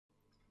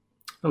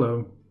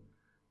Hello.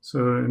 So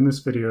in this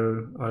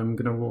video, I'm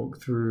going to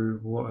walk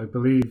through what I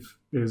believe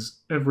is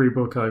every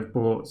book I've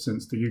bought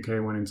since the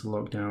UK went into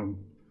lockdown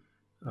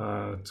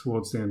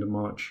towards the end of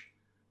March.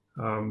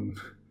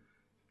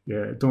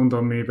 Yeah, it dawned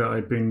on me that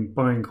I'd been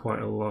buying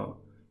quite a lot,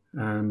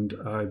 and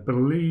I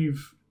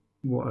believe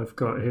what I've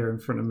got here in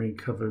front of me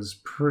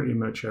covers pretty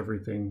much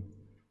everything.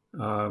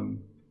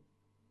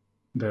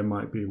 There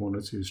might be one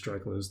or two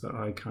stragglers that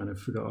I kind of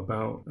forgot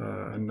about.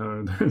 I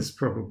know there's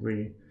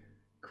probably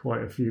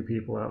quite a few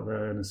people out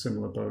there in a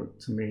similar boat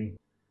to me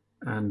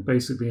and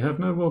basically have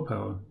no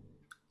willpower.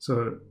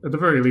 So at the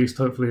very least,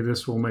 hopefully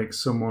this will make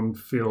someone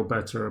feel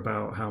better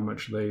about how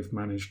much they've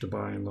managed to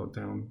buy in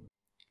lockdown.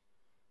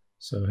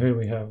 So here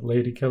we have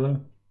Lady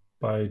Killer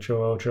by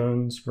Joelle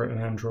Jones, written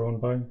and drawn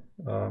by.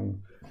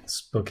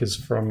 This book is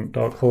from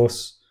Dark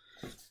Horse.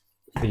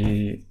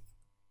 The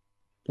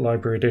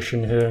library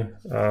edition here,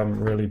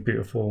 really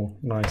beautiful,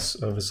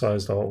 nice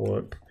oversized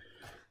artwork,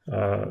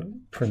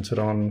 printed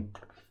on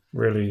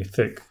really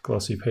thick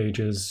glossy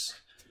pages,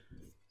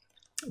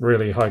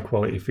 really high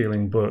quality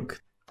feeling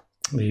book.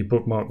 The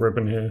bookmark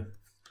ribbon here,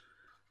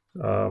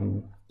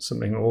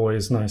 something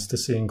always nice to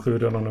see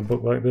included on a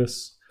book like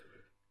this,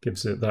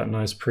 gives it that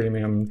nice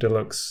premium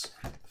deluxe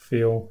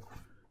feel.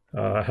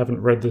 I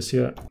haven't read this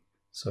yet.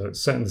 So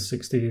it's set in the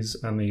 60s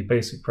and the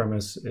basic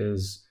premise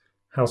is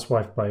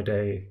housewife by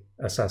day,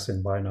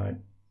 assassin by night.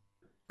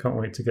 Can't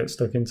wait to get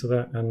stuck into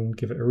that and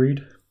give it a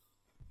read.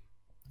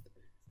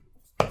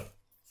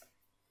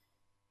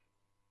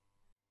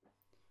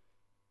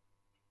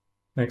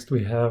 Next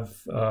we have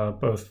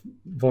both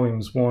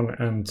volumes 1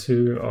 and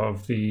 2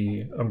 of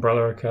the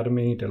Umbrella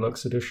Academy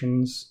deluxe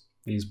editions.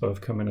 These both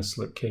come in a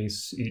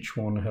slipcase. Each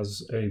one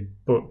has a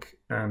book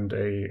and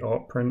a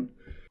art print.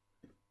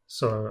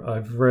 So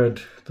I've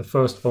read the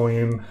first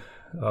volume,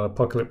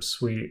 Apocalypse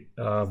Suite,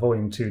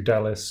 volume 2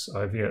 Dallas,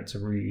 I've yet to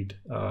read.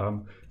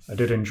 I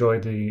did enjoy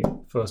the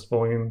first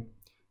volume.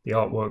 The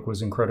artwork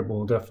was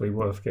incredible, definitely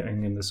worth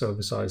getting in this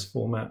oversized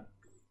format.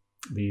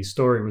 The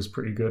story was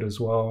pretty good as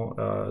well,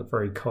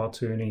 very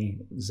cartoony,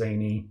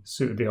 zany,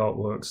 suited the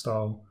artwork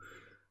style.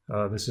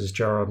 This is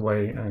Gerard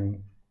Way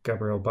and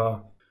Gabriel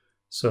Ba.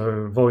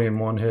 So volume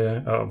 1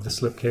 here, out of the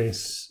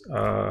slipcase,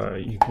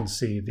 you can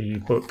see the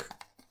book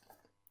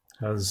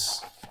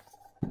has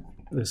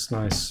this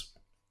nice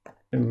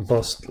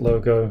embossed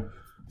logo.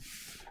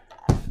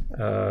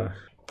 The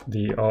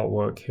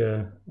artwork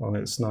here on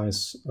its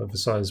nice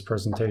oversized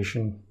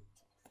presentation.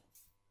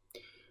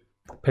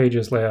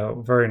 Pages lay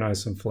out very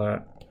nice and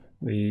flat.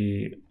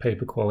 The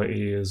paper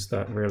quality is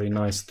that really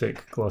nice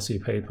thick glossy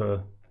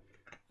paper.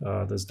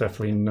 There's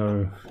definitely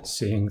no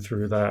seeing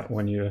through that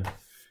when you're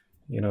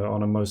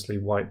on a mostly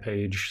white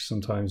page.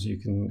 Sometimes you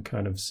can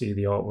kind of see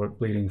the artwork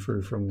bleeding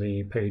through from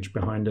the page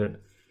behind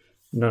it.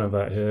 None of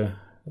that here.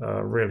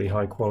 Really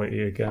high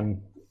quality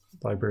again.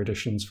 Library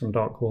editions from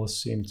Dark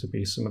Horse seem to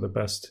be some of the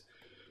best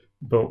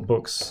built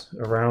books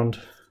around.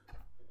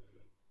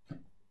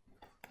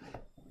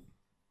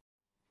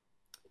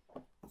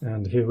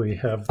 And here we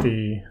have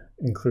the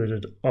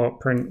included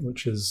art print,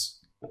 which is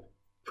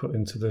put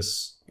into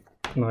this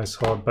nice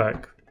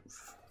hardback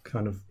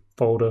kind of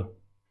folder.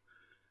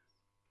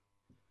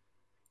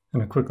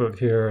 And a quick look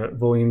here at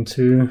volume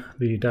 2,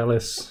 the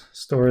Dallas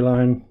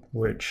storyline,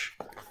 which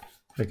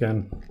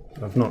again,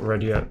 I've not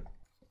read yet.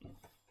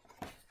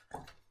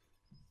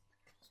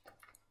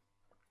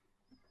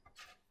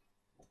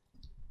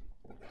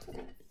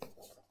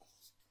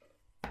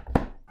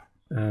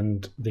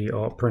 And the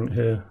art print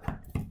here.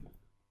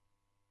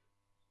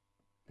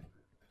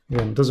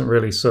 Again, doesn't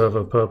really serve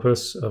a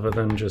purpose other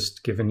than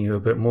just giving you a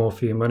bit more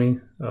for your money,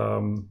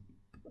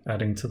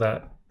 adding to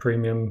that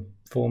premium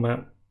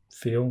format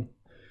feel,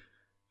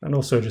 and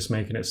also just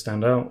making it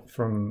stand out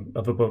from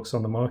other books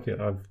on the market.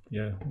 I've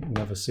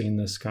never seen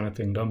this kind of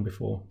thing done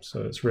before,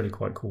 so it's really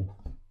quite cool.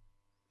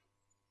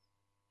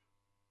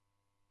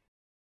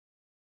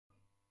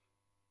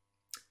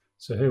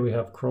 So here we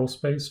have Crawl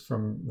Space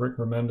from Rick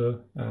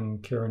Remender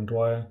and Kieran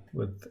Dwyer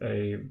with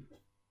a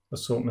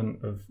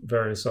assortment of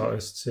various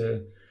artists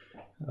here.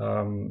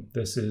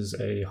 This is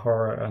a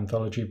horror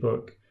anthology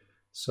book,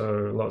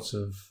 so lots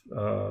of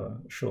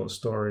short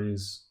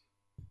stories.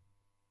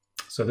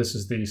 So this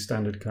is the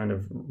standard kind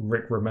of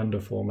Rick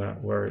Remender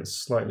format where it's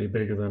slightly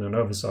bigger than an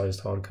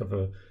oversized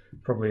hardcover,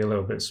 probably a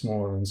little bit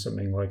smaller than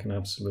something like an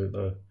Absolute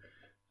though.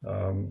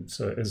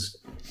 So it is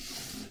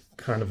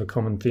kind of a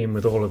common theme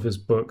with all of his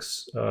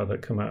books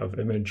that come out of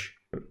Image.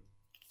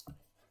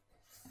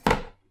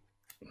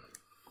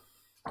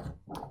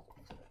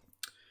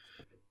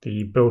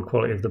 The build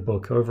quality of the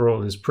book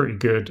overall is pretty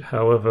good.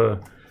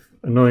 However,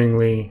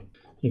 annoyingly,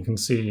 you can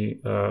see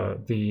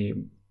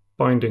the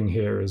binding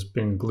here has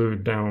been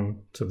glued down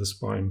to the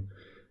spine.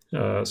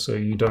 So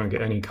you don't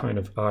get any kind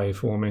of eye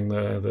forming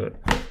there that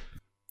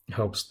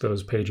helps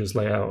those pages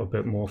lay out a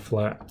bit more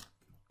flat.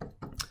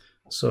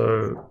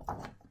 So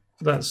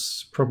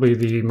that's probably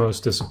the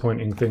most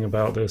disappointing thing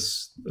about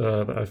this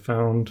that I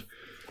found.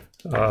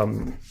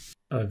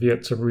 I've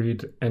yet to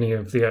read any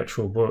of the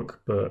actual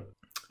book, but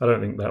I don't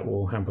think that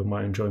will hamper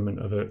my enjoyment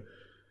of it.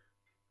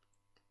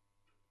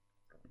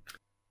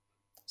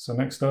 So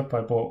next up,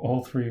 I bought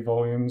all 3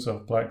 volumes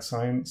of Black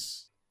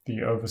Science,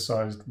 the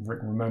oversized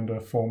Rick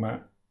Remender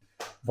format.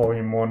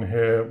 Volume 1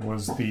 here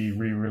was the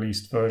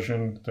re-released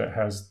version that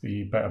has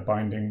the better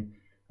binding.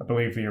 I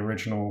believe the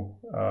original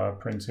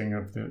printing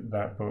of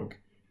that book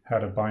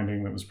had a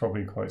binding that was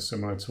probably quite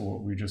similar to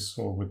what we just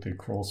saw with the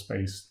crawl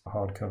space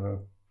hardcover,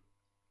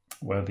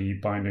 where the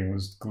binding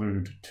was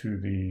glued to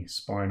the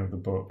spine of the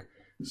book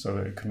so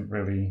that it couldn't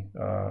really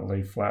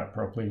lay flat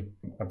properly.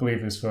 I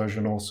believe this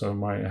version also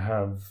might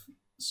have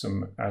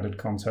some added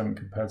content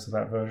compared to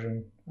that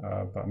version,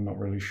 but I'm not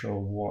really sure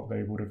what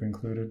they would have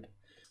included.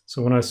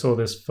 So when I saw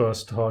this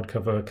first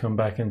hardcover come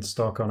back into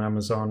stock on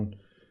Amazon,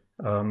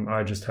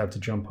 I just had to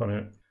jump on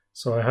it.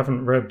 So I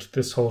haven't read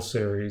this whole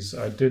series.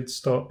 I did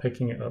start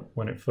picking it up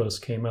when it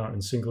first came out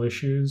in single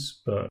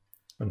issues, but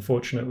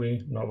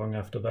unfortunately, not long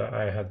after that,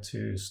 I had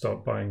to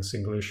stop buying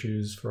single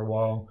issues for a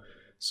while.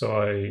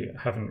 So I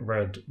haven't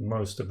read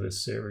most of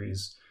this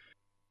series.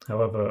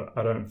 However,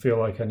 I don't feel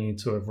like I need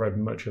to have read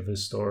much of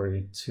this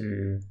story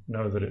to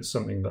know that it's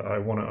something that I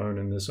want to own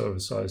in this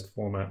oversized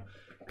format,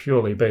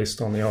 purely based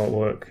on the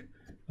artwork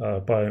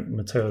by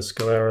Matteo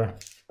Scalera.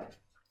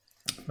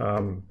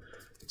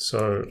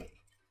 So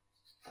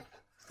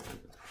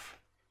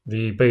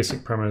the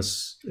basic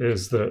premise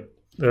is that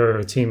there are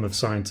a team of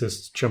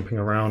scientists jumping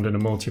around in a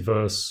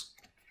multiverse,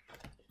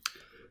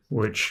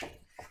 which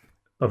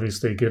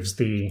obviously gives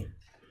the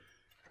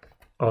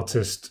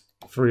artist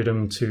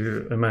freedom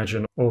to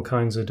imagine all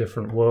kinds of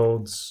different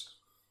worlds,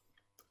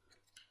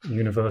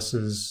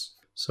 universes.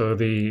 So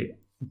the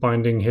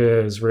binding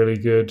here is really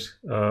good.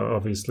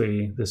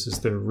 Obviously, this is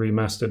the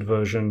remastered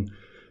version,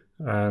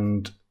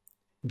 and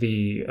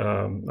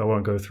I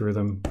won't go through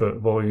them, but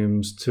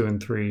volumes 2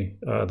 and 3,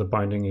 the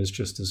binding is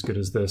just as good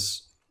as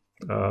this.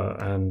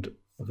 And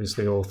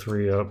obviously all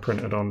 3 are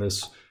printed on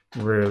this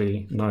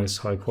really nice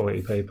high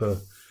quality paper.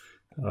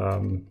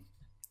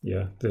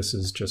 Yeah, this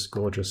is just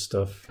gorgeous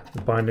stuff.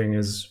 The binding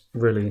is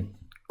really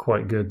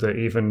quite good, that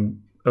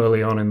even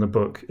early on in the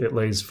book it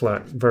lays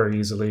flat very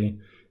easily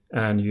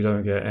and you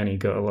don't get any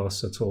gutter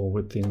loss at all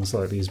with things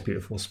like these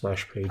beautiful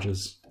splash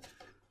pages.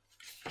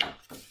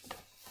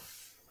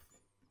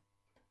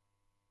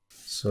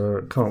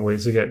 So can't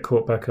wait to get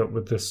caught back up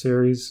with this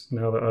series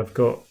now that I've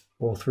got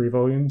all 3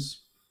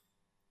 volumes.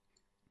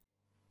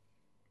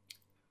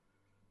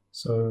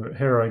 So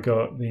here I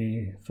got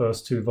the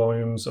first 2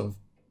 volumes of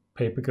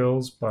Paper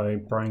Girls by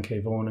Brian K.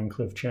 Vaughan and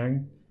Cliff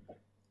Chiang.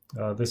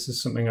 This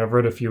is something I've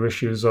read a few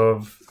issues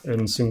of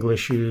in single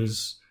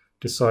issues,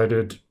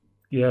 decided,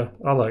 yeah,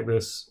 I like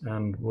this,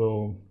 and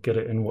we'll get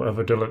it in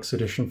whatever deluxe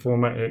edition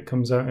format it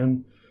comes out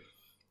in.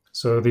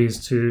 So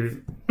these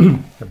 2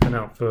 have been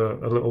out for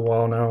a little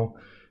while now,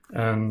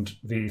 and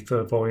the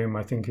 3rd volume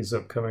I think is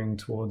upcoming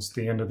towards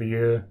the end of the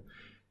year.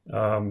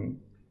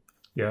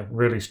 Yeah,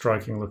 really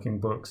striking looking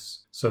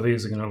books. So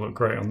these are going to look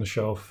great on the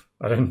shelf.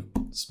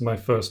 It's my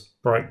first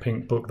bright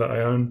pink book that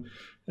I own,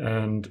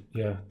 and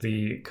yeah,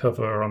 the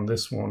cover on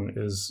this one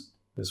is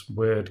this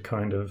weird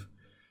kind of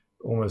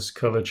almost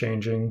color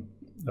changing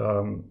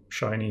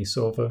shiny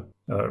silver.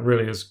 It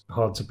really is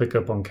hard to pick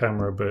up on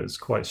camera, but it's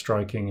quite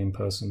striking in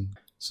person.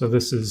 So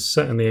this is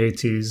set in the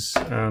 80s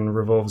and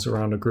revolves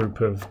around a group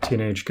of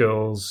teenage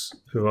girls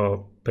who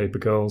are paper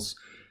girls,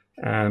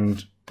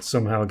 and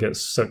somehow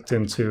gets sucked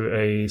into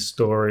a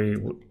story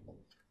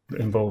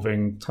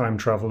involving time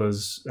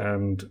travelers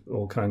and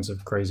all kinds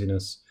of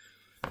craziness.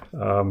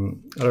 I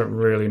don't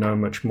really know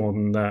much more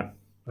than that.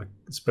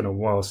 It's been a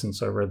while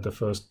since I read the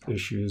first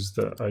issues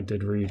that I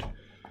did read.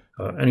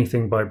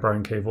 Anything by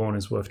Brian K. Vaughan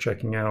is worth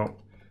checking out.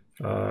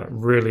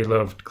 Really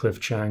loved Cliff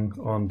Chiang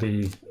on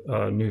the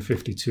New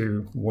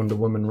 52 Wonder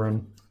Woman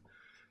run.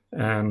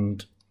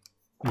 And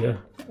yeah,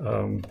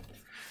 can't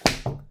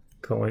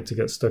wait to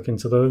get stuck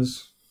into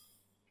those.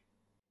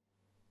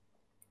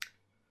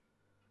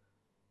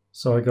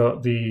 So I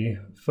got the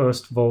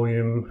first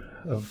volume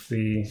of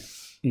the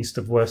East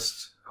of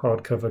West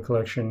hardcover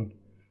collection.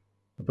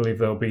 I believe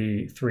there'll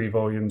be 3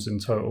 volumes in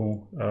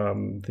total.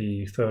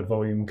 The 3rd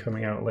volume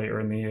coming out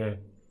later in the year.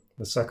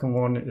 The 2nd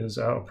one is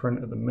out of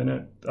print at the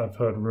minute. I've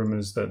heard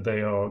rumors that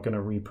they are going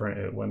to reprint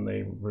it when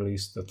they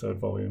release the 3rd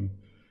volume.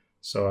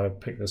 So I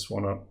picked this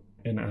one up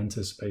in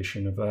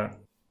anticipation of that.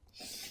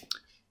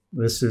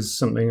 This is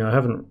something I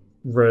haven't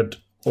read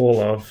all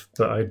of,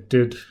 but I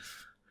did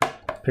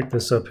pick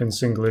this up in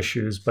single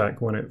issues back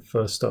when it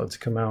first started to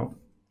come out.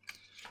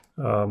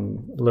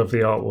 Love the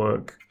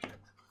artwork.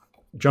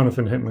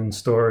 Jonathan Hickman's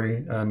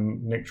story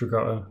and Nick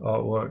Dragotta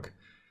artwork.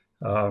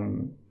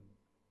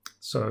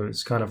 So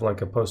it's kind of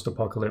like a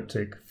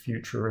post-apocalyptic,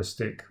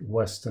 futuristic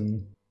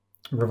Western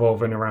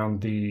revolving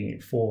around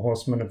the 4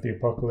 horsemen of the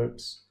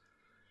apocalypse.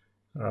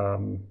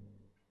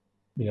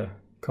 Yeah,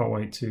 can't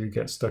wait to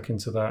get stuck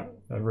into that.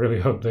 I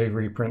really hope they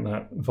reprint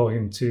that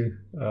volume 2,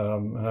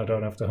 and I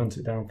don't have to hunt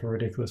it down for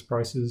ridiculous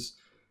prices,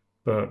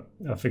 but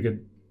I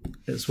figured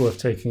it's worth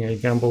taking a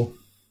gamble.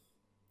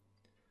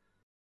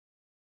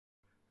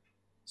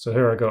 So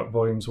here I got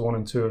volumes 1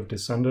 and 2 of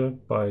Descender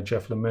by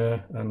Jeff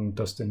Lemire and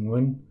Dustin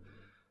Nguyen.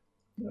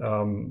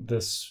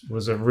 This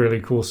was a really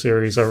cool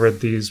series. I read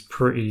these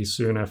pretty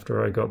soon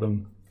after I got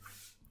them.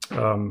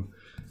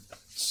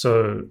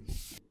 So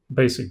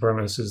basic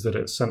premise is that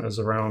it centers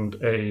around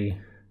a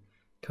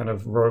kind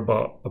of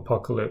robot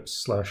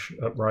apocalypse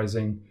 /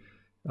 uprising.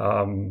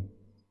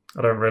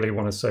 I don't really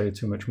want to say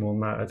too much more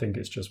than that. I think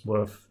it's just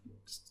worth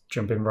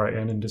jumping right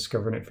in and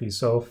discovering it for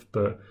yourself,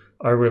 but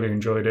I really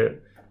enjoyed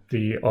it.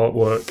 The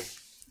artwork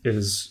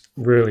is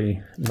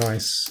really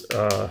nice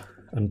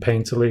and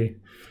painterly.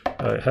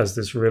 It has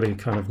this really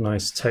kind of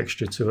nice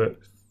texture to it.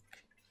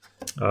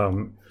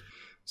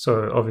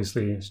 So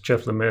obviously it's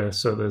Jeff Lemire,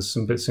 so there's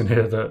some bits in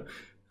here that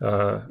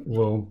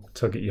will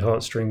tug at your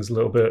heartstrings a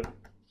little bit.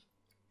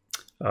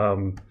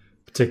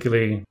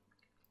 Particularly,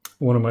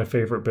 one of my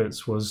favorite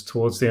bits was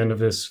towards the end of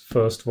this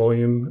first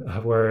volume,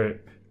 where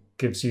it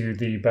gives you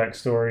the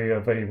backstory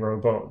of a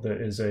robot that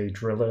is a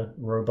driller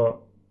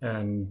robot,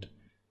 and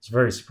it's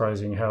very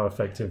surprising how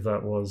effective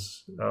that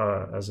was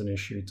as an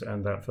issue to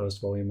end that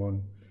first volume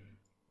on.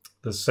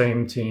 The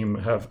same team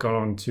have gone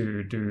on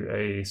to do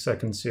a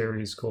second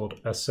series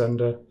called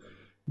Ascender,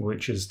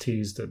 which is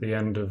teased at the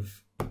end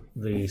of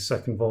the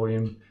second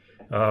volume.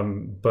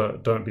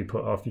 But don't be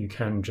put off. You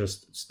can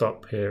just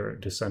stop here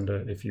at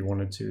Descender if you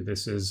wanted to.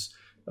 This is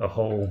a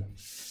whole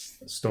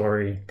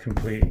story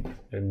complete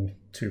in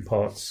 2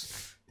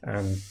 parts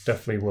and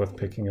definitely worth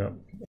picking up.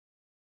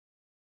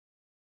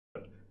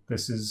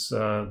 This is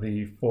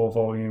the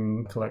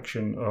 4-volume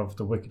collection of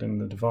The Wicked and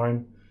the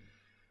Divine.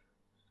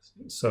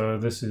 So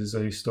this is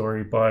a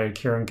story by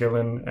Kieran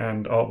Gillen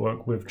and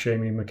artwork with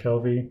Jamie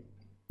McKelvey.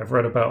 I've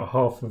read about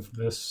half of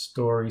this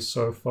story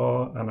so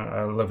far and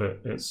I love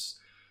it. It's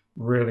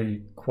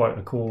really quite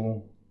a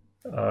cool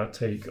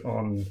take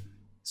on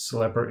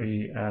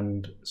celebrity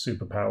and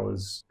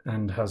superpowers,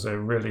 and has a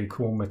really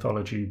cool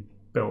mythology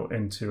built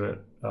into it.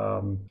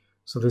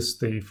 So this is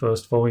the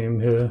first volume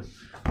here,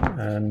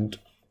 and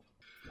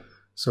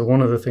so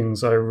one of the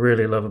things I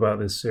really love about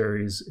this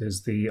series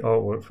is the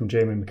artwork from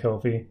Jamie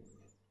McKelvey.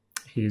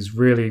 He's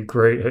really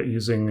great at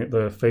using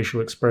the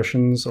facial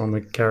expressions on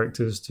the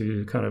characters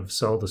to kind of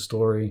sell the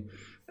story.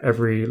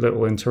 Every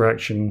little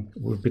interaction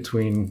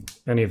between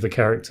any of the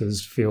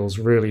characters feels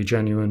really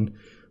genuine,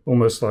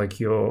 almost like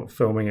you're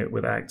filming it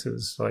with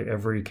actors. Like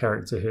every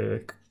character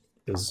here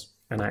is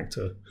an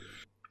actor.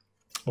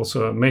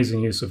 Also, amazing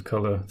use of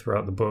color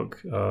throughout the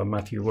book.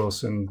 Matthew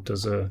Wilson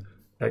does an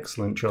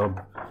excellent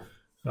job.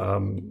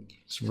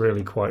 It's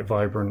really quite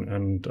vibrant,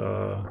 and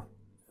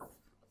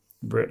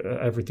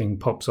everything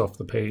pops off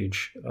the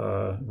page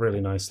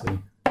really nicely.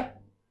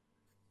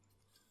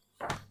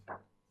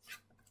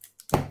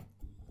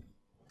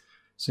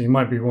 So you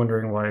might be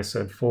wondering why I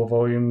said 4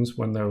 volumes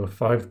when there were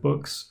 5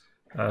 books.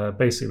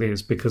 Basically,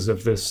 it's because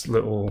of this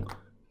little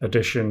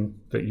edition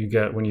that you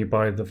get when you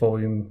buy the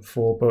volume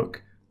 4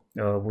 book,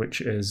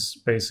 which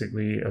is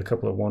basically a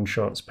couple of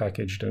one-shots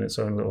packaged in its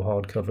own little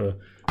hardcover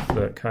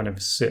that kind of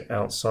sit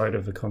outside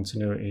of the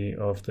continuity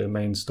of the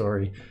main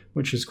story,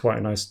 which is quite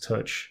a nice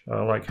touch.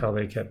 I like how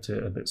they kept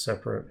it a bit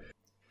separate.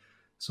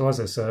 So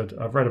as I said,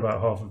 I've read about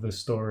half of this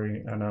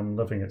story and I'm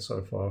loving it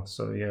so far.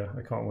 So yeah,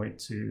 I can't wait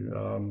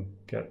to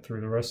get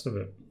through the rest of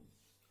it.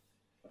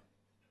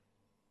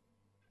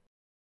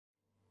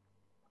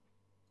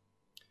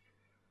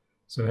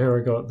 So here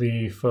I got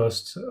the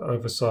first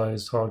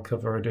oversized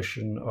hardcover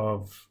edition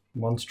of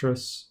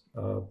Monstrous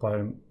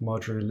by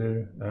Marjorie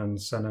Liu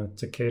and Senna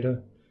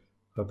Takeda.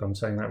 Hope I'm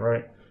saying that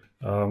right.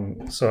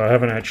 So I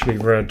haven't actually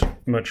read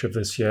much of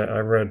this yet. I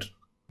read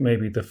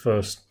maybe the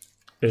first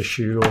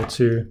issue or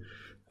 2,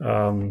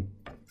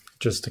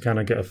 just to kind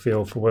of get a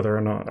feel for whether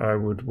or not I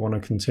would want to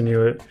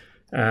continue it.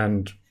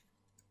 And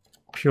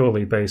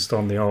purely based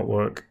on the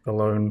artwork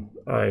alone,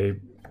 I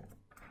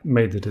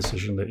made the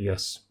decision that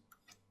yes,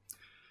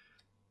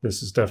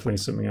 this is definitely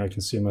something I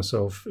can see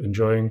myself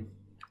enjoying.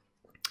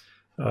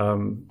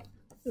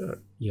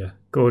 Yeah,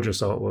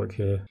 gorgeous artwork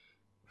here.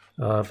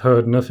 I've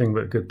heard nothing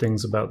but good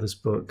things about this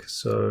book,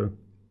 so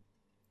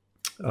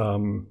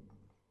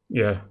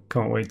yeah,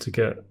 can't wait to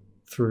get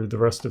through the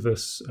rest of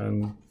this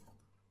and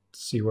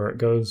see where it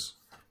goes.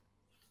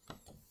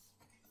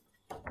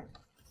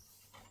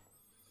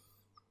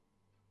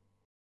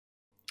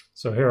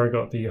 So here I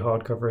got the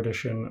hardcover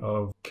edition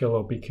of Kill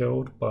or Be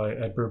Killed by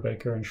Ed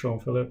Brubaker and Sean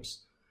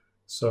Phillips.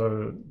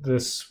 So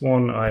this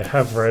one I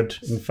have read.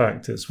 In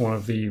fact, it's one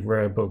of the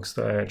rare books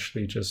that I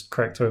actually just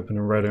cracked open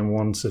and read in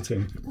one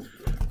sitting.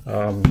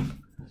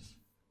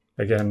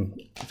 Again,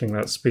 I think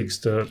that speaks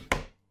to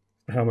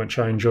how much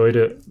I enjoyed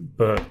it,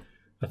 but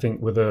I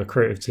think with a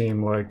creative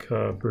team like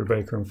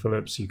Brubaker and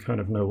Phillips, you kind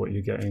of know what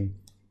you're getting,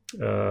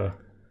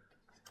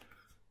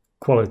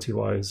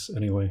 quality-wise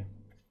anyway.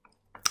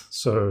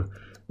 So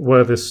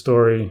where this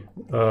story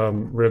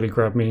really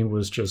grabbed me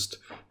was just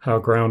how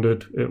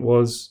grounded it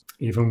was,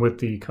 even with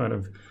the kind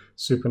of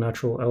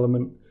supernatural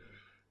element.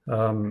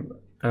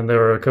 And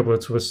there are a couple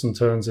of twists and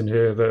turns in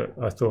here that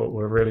I thought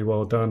were really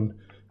well done.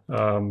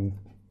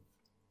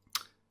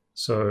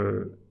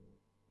 So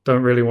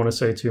don't really want to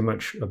say too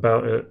much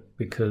about it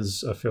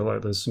because I feel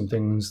like there's some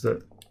things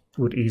that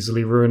would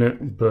easily ruin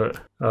it, but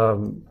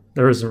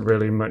there isn't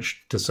really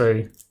much to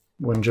say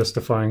when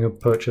justifying a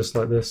purchase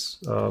like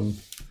this.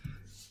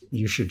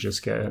 You should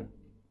just get it.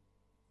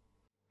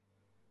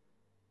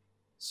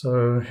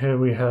 So here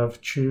we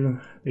have Chew,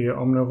 the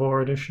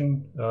Omnivore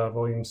edition,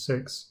 volume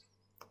 6.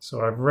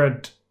 So I've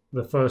read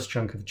the first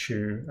chunk of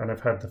Chew, and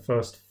I've had the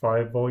first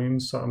 5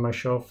 volumes sat on my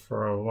shelf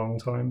for a long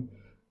time,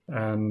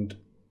 and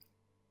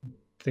I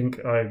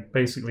think I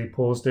basically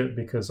paused it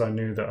because I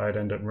knew that I'd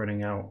end up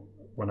running out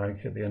when I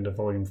hit the end of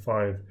volume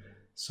 5.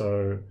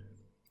 So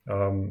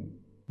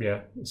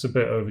yeah, it's a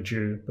bit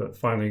overdue, but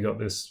finally got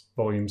this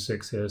volume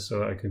 6 here so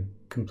that I could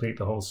complete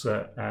the whole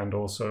set, and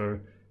also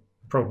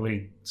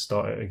probably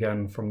start it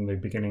again from the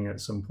beginning at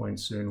some point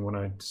soon when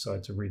I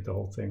decide to read the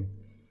whole thing.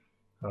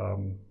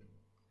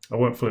 I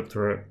won't flip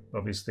through it,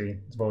 obviously.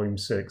 It's volume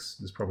 6,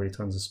 there's probably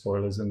tons of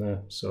spoilers in there,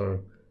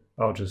 so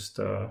I'll just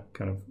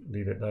kind of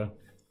leave it there.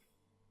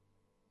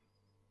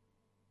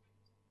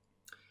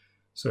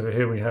 So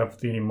here we have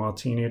the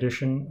Martini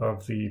edition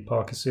of the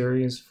Parker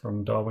series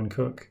from Darwin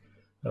Cooke,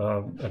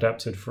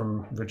 adapted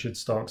from Richard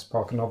Stark's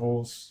Parker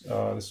novels.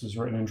 This was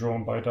written and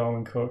drawn by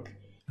Darwin Cooke.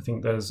 I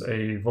think there's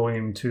a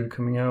volume 2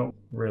 coming out.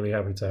 Really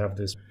happy to have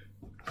this.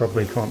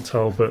 Probably can't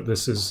tell, but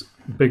this is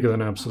bigger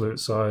than absolute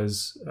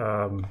size.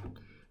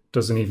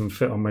 Doesn't even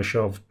fit on my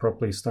shelf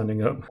properly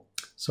standing up.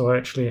 So I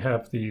actually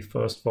have the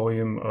first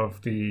volume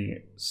of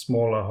the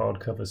smaller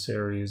hardcover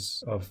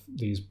series of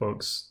these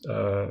books,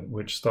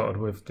 which started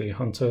with The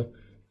Hunter.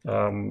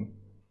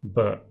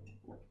 But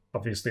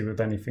obviously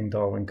with anything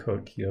Darwin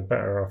Cooke, you're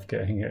better off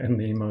getting it in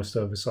the most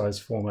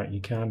oversized format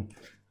you can.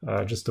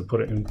 Just to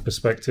put it in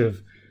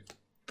perspective,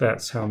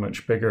 that's how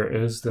much bigger it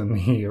is than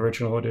the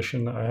original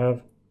edition that I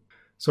have.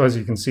 So as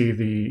you can see,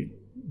 the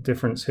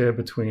difference here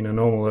between a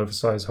normal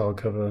oversized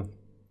hardcover,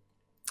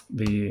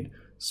 the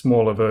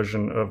smaller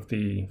version of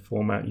the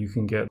format you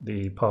can get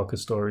the Parker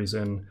stories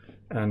in,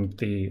 and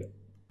the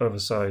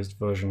oversized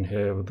version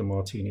here with the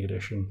Martini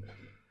edition.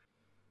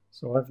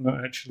 So I've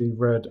not actually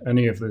read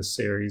any of this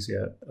series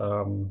yet,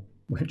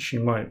 which you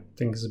might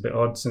think is a bit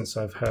odd since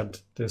I've had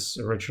this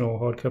original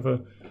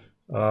hardcover.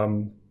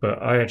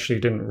 But I actually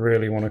didn't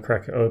really want to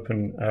crack it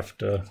open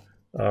after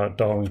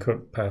Darwin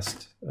Cooke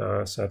passed,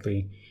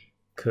 sadly,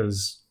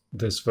 because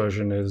this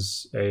version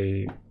is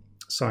a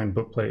signed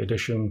bookplate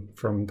edition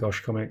from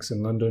Gosh Comics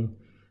in London.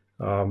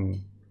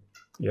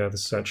 Yeah,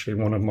 this is actually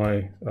one of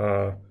my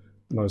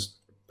most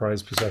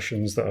prized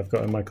possessions that I've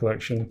got in my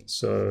collection,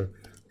 so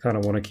I kind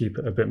of want to keep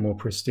it a bit more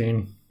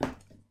pristine.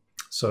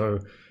 So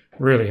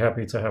really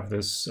happy to have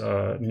this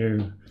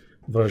new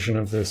version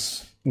of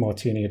this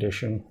Martini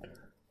edition.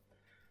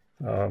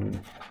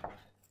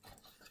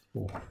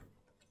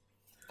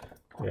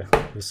 Yeah,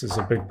 this is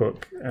a big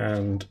book,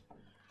 and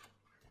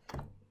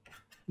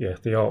yeah,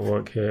 the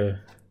artwork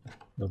here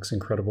looks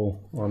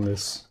incredible on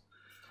this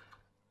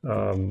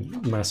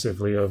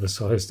massively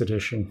oversized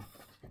edition.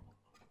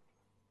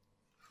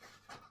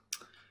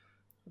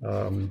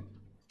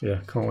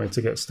 Yeah, can't wait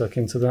to get stuck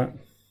into that.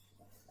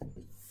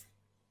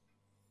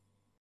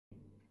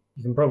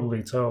 You can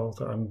probably tell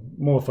that I'm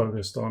more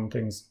focused on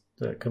things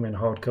that come in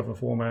hardcover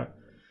format,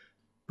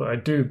 but I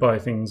do buy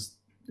things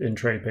in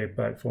trade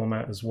paperback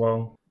format as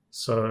well.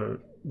 So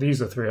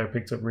these are 3 I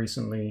picked up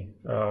recently.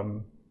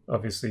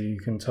 Obviously you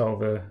can tell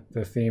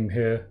the theme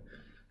here.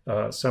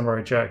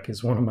 Samurai Jack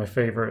is one of my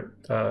favorite,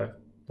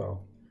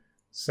 well,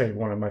 say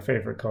one of my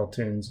favorite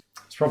cartoons.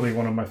 It's probably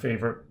one of my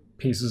favorite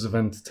pieces of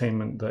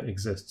entertainment that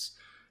exists.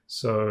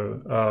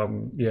 So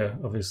yeah,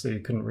 obviously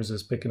couldn't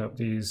resist picking up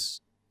these.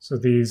 So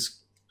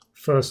these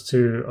first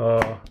 2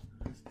 are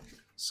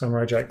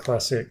Samurai Jack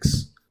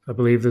classics. I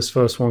believe this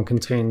first one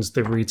contains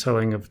the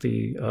retelling of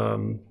the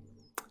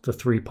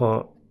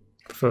 3-part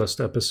first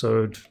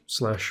episode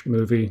 /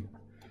 movie,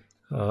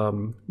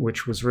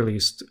 which was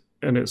released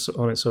on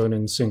its own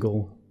in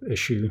single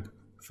issue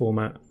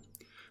format,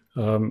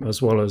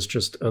 as well as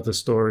just other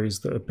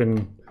stories that have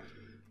been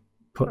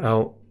put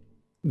out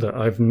that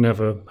I've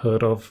never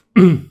heard of.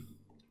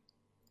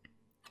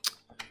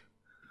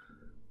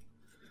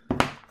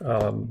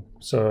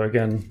 So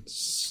again,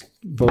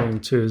 volume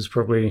 2 is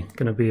probably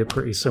going to be a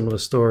pretty similar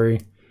story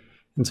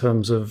in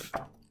terms of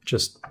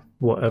just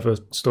whatever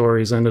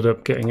stories ended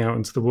up getting out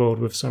into the world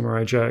with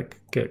Samurai Jack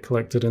get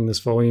collected in this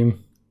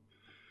volume.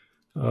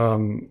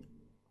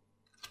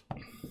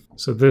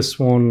 So this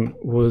one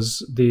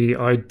was the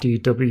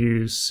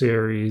IDW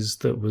series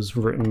that was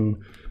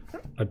written,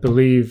 I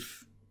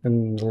believe,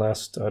 in the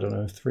last, I don't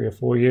know, 3 or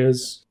 4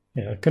 years.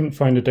 Yeah, I couldn't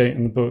find a date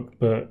in the book,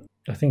 but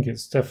I think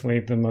it's definitely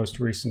the most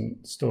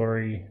recent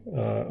story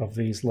of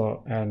these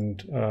lot,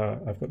 and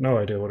I've got no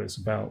idea what it's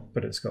about,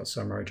 but it's got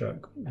Samurai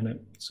Jack in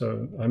it,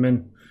 so I'm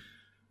in.